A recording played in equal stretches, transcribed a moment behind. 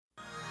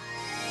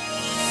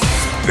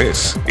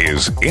This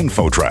is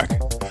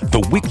InfoTrack,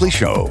 the weekly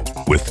show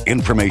with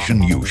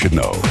information you should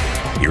know.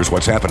 Here's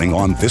what's happening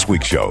on this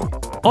week's show.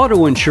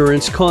 Auto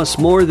insurance costs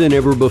more than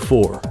ever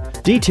before.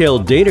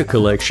 Detailed data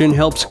collection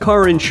helps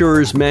car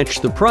insurers match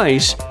the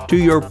price to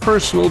your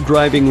personal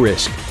driving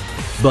risk.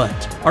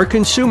 But are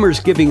consumers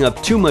giving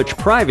up too much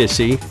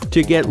privacy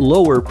to get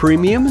lower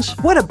premiums?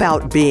 What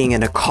about being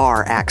in a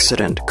car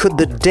accident? Could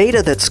the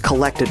data that's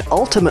collected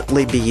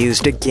ultimately be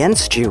used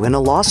against you in a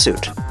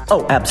lawsuit?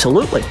 Oh,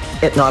 absolutely.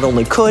 It not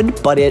only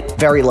could, but it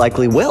very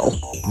likely will.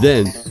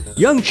 Then,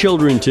 young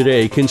children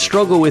today can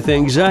struggle with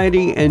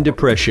anxiety and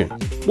depression.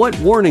 What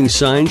warning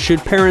signs should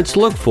parents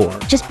look for?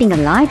 Just being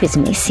alive is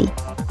messy.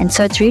 And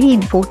so it's really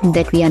important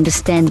that we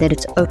understand that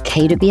it's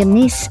okay to be a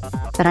mess,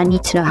 but I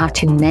need to know how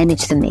to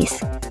manage the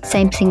mess.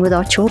 Same thing with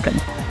our children.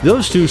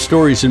 Those two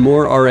stories and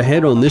more are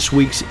ahead on this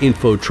week's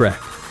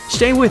InfoTrack.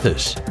 Stay with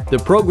us. The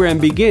program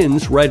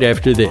begins right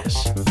after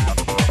this.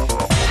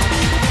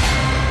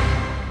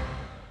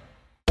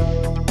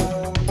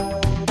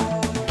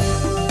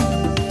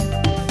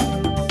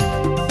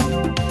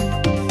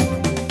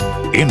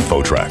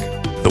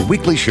 InfoTrack, the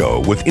weekly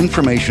show with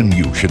information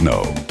you should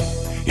know.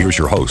 Here's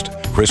your host,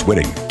 Chris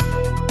Whitting.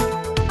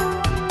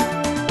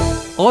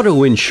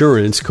 Auto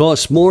insurance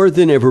costs more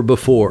than ever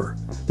before.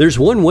 There's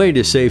one way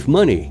to save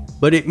money,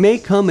 but it may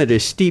come at a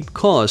steep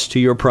cost to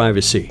your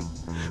privacy.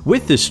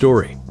 With this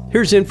story,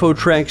 here's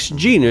InfoTrack's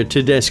Gina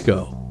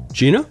Tedesco.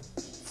 Gina?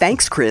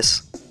 Thanks,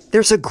 Chris.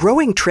 There's a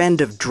growing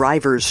trend of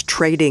drivers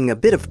trading a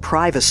bit of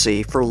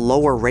privacy for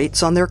lower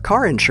rates on their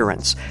car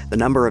insurance. The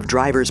number of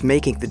drivers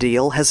making the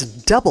deal has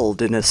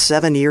doubled in a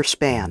 7-year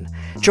span.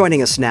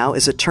 Joining us now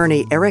is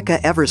attorney Erica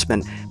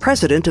Eversman,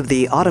 president of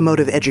the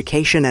Automotive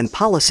Education and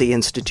Policy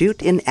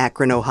Institute in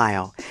Akron,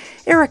 Ohio.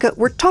 Erica,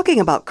 we're talking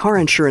about car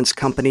insurance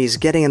companies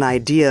getting an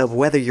idea of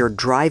whether your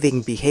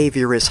driving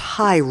behavior is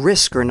high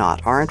risk or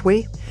not, aren't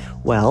we?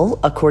 Well,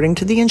 according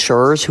to the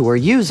insurers who are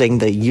using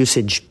the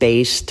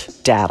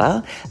usage-based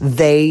data,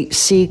 they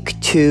seek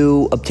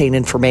to obtain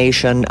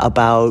information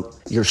about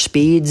your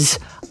speeds,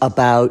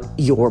 about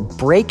your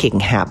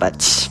braking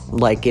habits,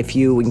 like if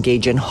you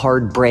engage in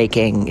hard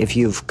braking, if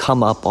you've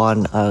come up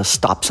on a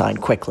stop sign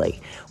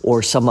quickly,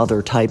 or some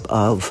other type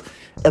of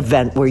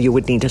event where you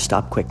would need to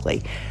stop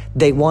quickly.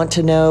 They want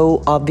to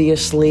know,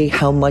 obviously,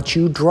 how much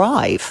you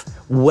drive,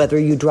 whether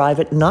you drive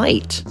at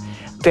night.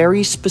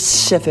 Very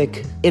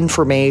specific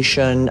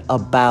information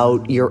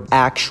about your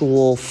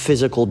actual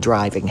physical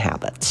driving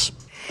habits.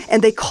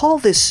 And they call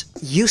this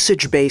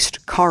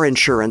usage-based car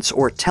insurance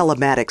or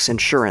telematics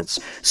insurance.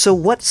 So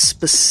what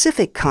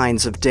specific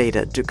kinds of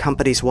data do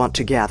companies want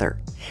to gather?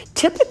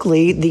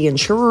 Typically, the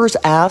insurers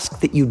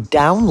ask that you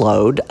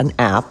download an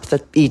app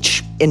that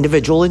each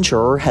individual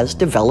insurer has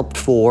developed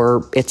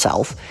for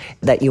itself,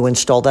 that you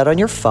install that on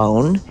your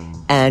phone,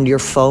 and your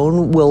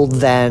phone will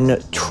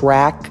then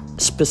track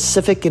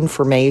specific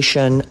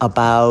information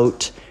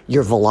about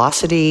your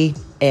velocity,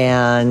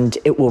 and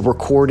it will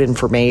record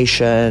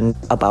information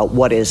about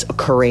what is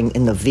occurring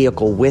in the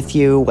vehicle with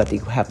you, whether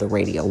you have the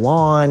radio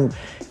on,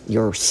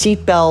 your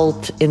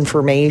seatbelt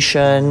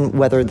information,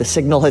 whether the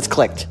signal has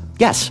clicked.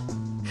 Yes.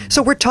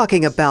 So we're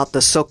talking about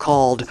the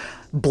so-called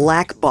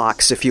black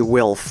box, if you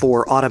will,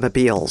 for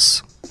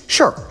automobiles.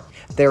 Sure.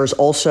 There's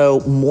also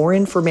more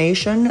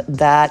information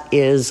that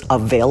is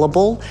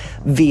available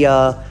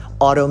via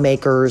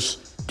automakers'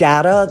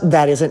 data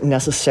that isn't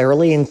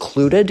necessarily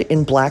included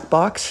in black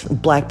box.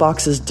 Black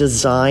box is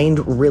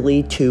designed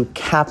really to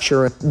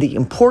capture the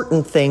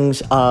important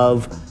things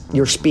of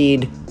your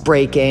speed,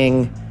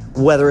 braking,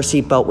 whether a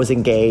seatbelt was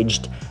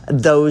engaged,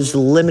 those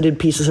limited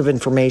pieces of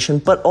information,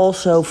 but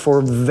also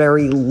for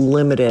very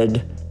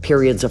limited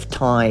periods of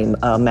time,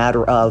 a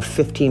matter of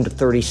 15 to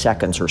 30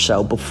 seconds or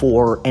so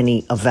before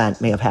any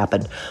event may have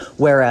happened.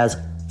 Whereas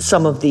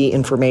some of the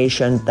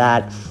information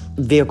that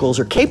vehicles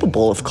are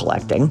capable of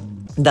collecting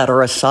that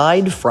are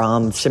aside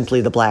from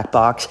simply the black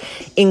box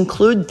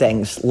include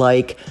things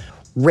like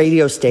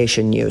radio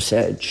station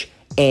usage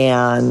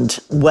and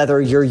whether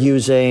you're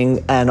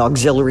using an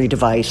auxiliary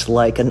device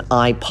like an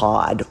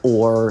iPod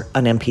or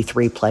an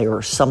MP3 player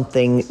or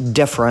something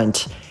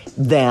different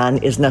than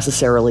is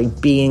necessarily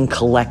being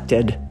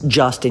collected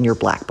just in your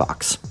black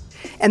box.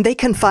 And they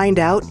can find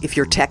out if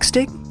you're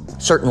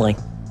texting? Certainly.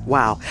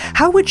 Wow.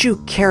 How would you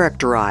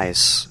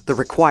characterize the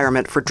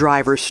requirement for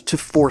drivers to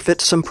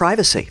forfeit some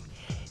privacy?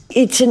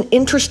 It's an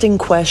interesting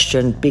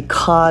question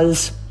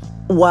because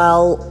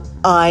while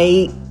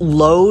I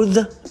loathe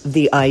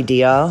the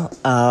idea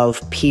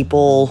of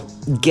people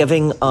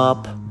giving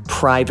up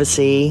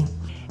privacy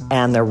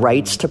and their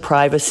rights to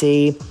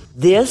privacy,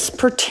 this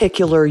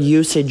particular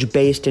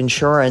usage-based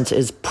insurance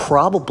is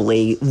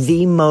probably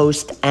the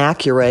most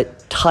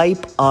accurate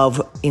type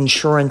of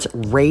insurance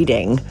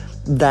rating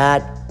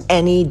that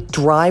any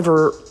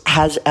driver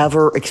has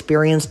ever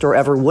experienced or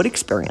ever would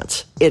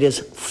experience. It is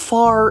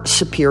far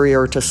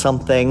superior to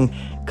something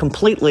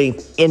completely,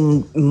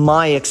 in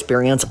my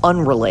experience,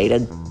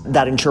 unrelated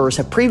that insurers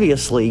have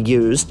previously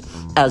used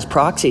as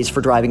proxies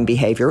for driving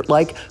behavior,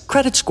 like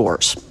credit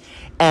scores.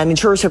 And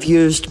insurers have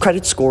used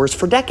credit scores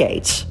for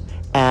decades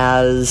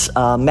as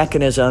a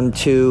mechanism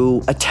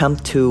to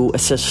attempt to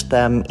assist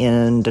them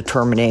in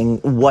determining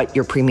what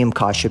your premium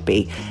cost should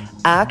be.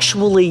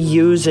 Actually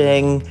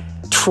using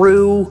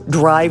true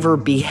driver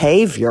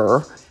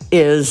behavior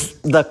is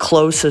the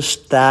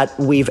closest that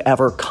we've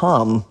ever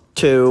come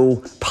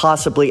to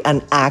possibly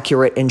an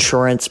accurate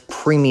insurance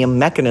premium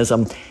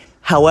mechanism.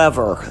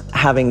 However,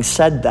 having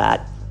said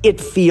that, it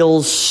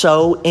feels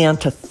so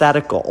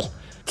antithetical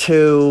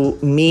to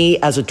me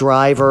as a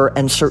driver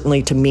and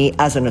certainly to me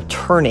as an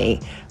attorney,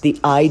 the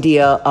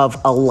idea of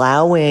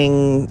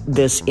allowing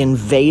this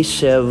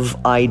invasive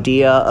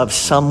idea of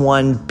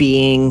someone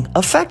being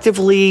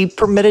effectively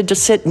permitted to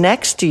sit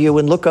next to you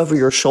and look over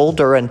your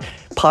shoulder and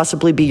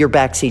possibly be your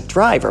backseat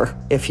driver,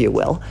 if you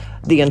will,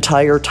 the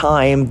entire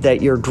time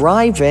that you're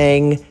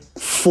driving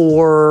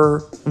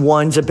for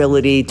one's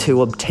ability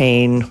to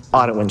obtain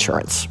auto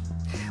insurance.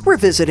 We're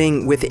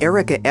visiting with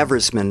Erica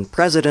Eversman,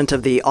 president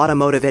of the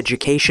Automotive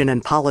Education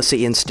and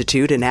Policy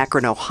Institute in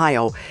Akron,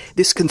 Ohio.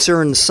 This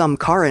concerns some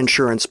car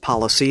insurance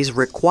policies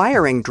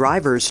requiring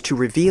drivers to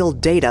reveal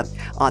data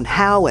on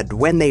how and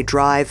when they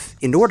drive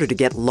in order to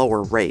get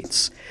lower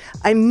rates.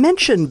 I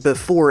mentioned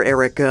before,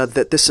 Erica,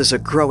 that this is a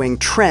growing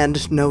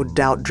trend, no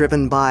doubt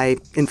driven by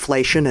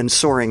inflation and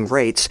soaring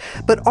rates.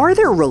 But are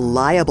there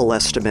reliable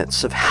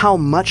estimates of how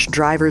much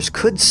drivers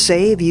could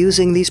save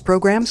using these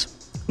programs?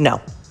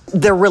 No.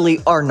 There really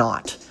are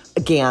not.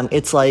 Again,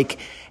 it's like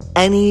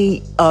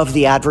any of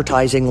the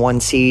advertising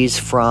one sees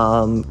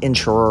from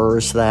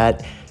insurers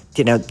that,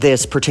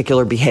 this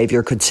particular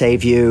behavior could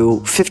save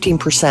you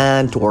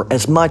 15% or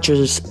as much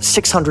as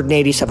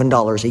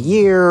 $687 a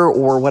year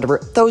or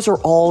whatever. Those are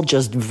all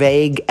just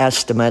vague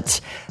estimates.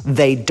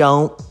 They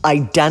don't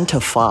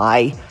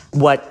identify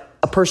what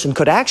a person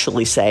could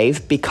actually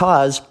save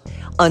because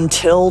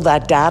until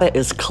that data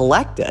is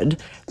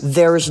collected,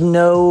 there's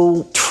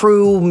no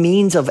true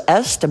means of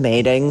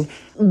estimating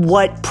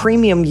what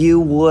premium you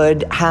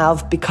would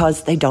have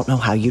because they don't know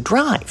how you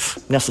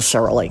drive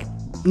necessarily.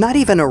 Not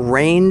even a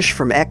range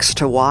from X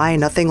to Y,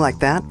 nothing like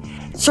that?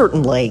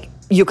 Certainly,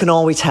 you can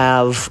always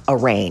have a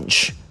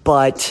range,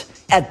 but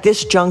at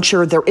this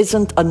juncture, there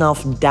isn't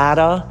enough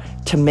data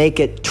to make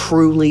it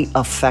truly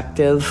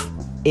effective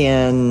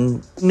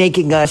in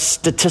making a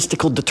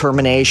statistical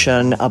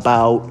determination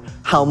about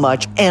how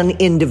much an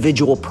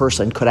individual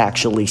person could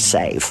actually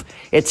save.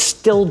 It's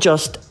still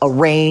just a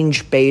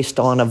range based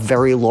on a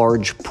very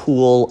large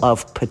pool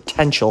of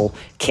potential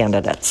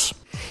candidates.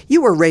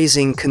 You were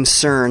raising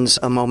concerns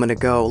a moment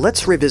ago.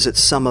 Let's revisit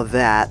some of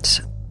that.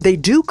 They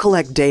do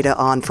collect data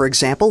on, for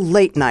example,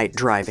 late-night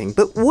driving.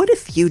 But what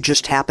if you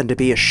just happen to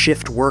be a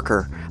shift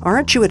worker?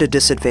 Aren't you at a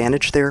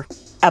disadvantage there?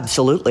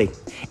 Absolutely.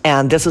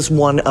 And this is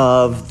one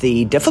of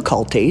the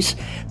difficulties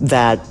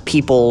that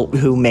people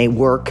who may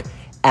work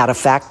at a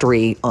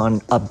factory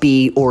on a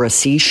B or a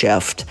C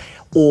shift,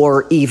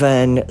 or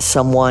even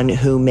someone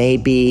who may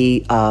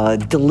be a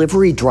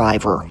delivery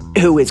driver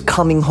who is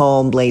coming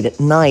home late at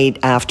night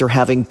after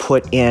having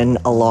put in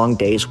a long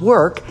day's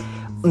work,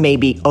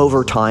 maybe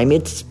overtime.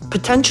 It's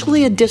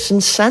potentially a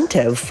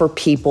disincentive for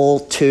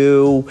people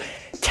to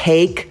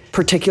take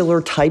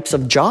particular types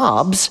of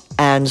jobs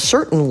and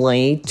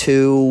certainly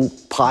to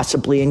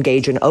possibly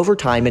engage in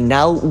overtime. And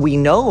now we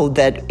know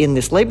that in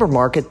this labor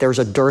market, there's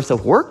a dearth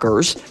of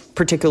workers,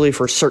 particularly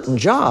for certain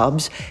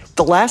jobs.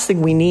 The last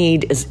thing we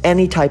need is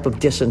any type of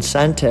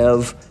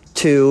disincentive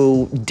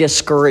to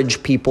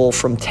discourage people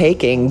from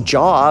taking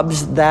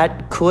jobs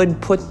that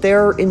could put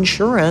their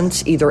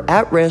insurance either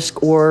at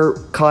risk or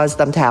cause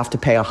them to have to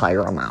pay a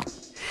higher amount.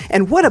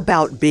 And what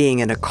about being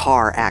in a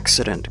car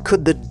accident?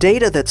 Could the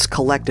data that's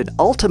collected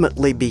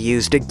ultimately be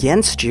used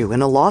against you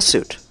in a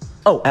lawsuit?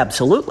 Oh,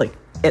 absolutely.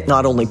 It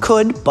not only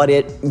could, but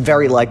it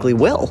very likely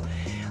will.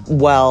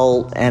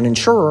 Well, an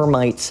insurer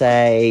might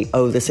say,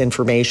 this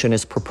information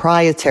is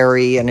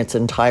proprietary and it's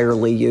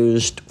entirely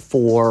used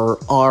for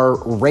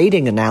our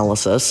rating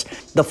analysis.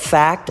 The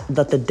fact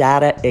that the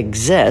data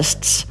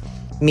exists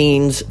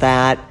means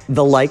that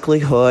the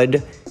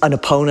likelihood an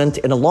opponent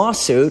in a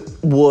lawsuit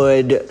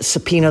would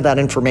subpoena that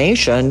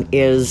information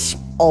is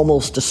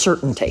almost a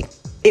certainty.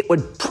 It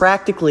would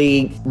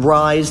practically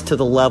rise to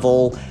the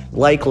level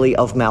likely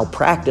of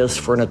malpractice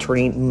for an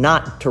attorney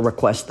not to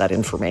request that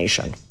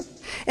information.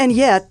 And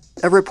yet,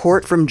 a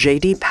report from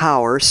J.D.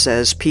 Power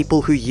says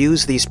people who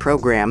use these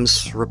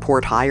programs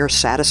report higher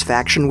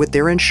satisfaction with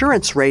their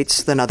insurance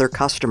rates than other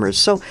customers.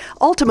 So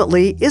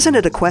ultimately, isn't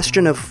it a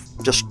question of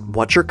just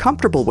what you're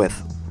comfortable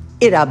with?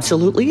 It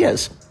absolutely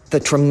is. The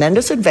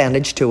tremendous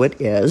advantage to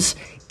it is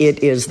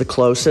the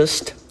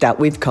closest that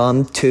we've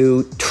come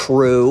to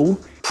true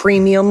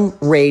premium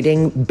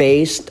rating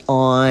based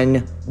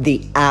on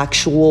the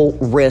actual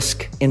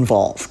risk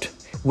involved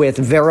with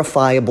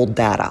verifiable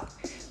data.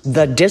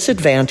 The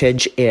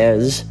disadvantage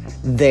is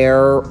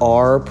there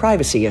are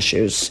privacy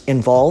issues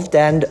involved,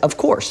 and of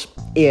course,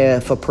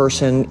 if a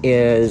person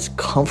is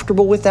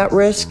comfortable with that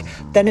risk,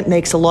 then it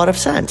makes a lot of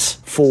sense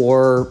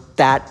for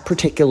that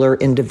particular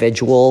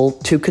individual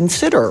to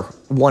consider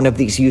one of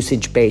these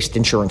usage-based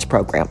insurance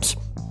programs.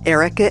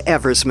 Erica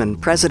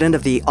Eversman, president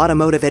of the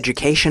Automotive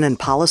Education and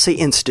Policy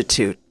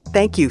Institute.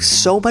 Thank you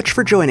so much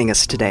for joining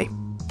us today.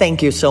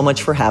 Thank you so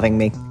much for having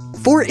me.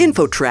 For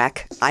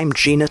InfoTrack, I'm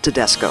Gina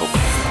Tedesco.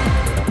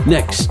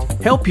 Next,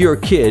 help your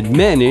kid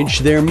manage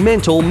their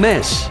mental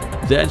mess.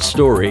 That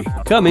story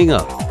coming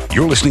up.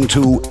 You're listening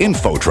to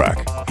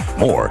InfoTrack.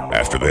 More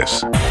after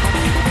this.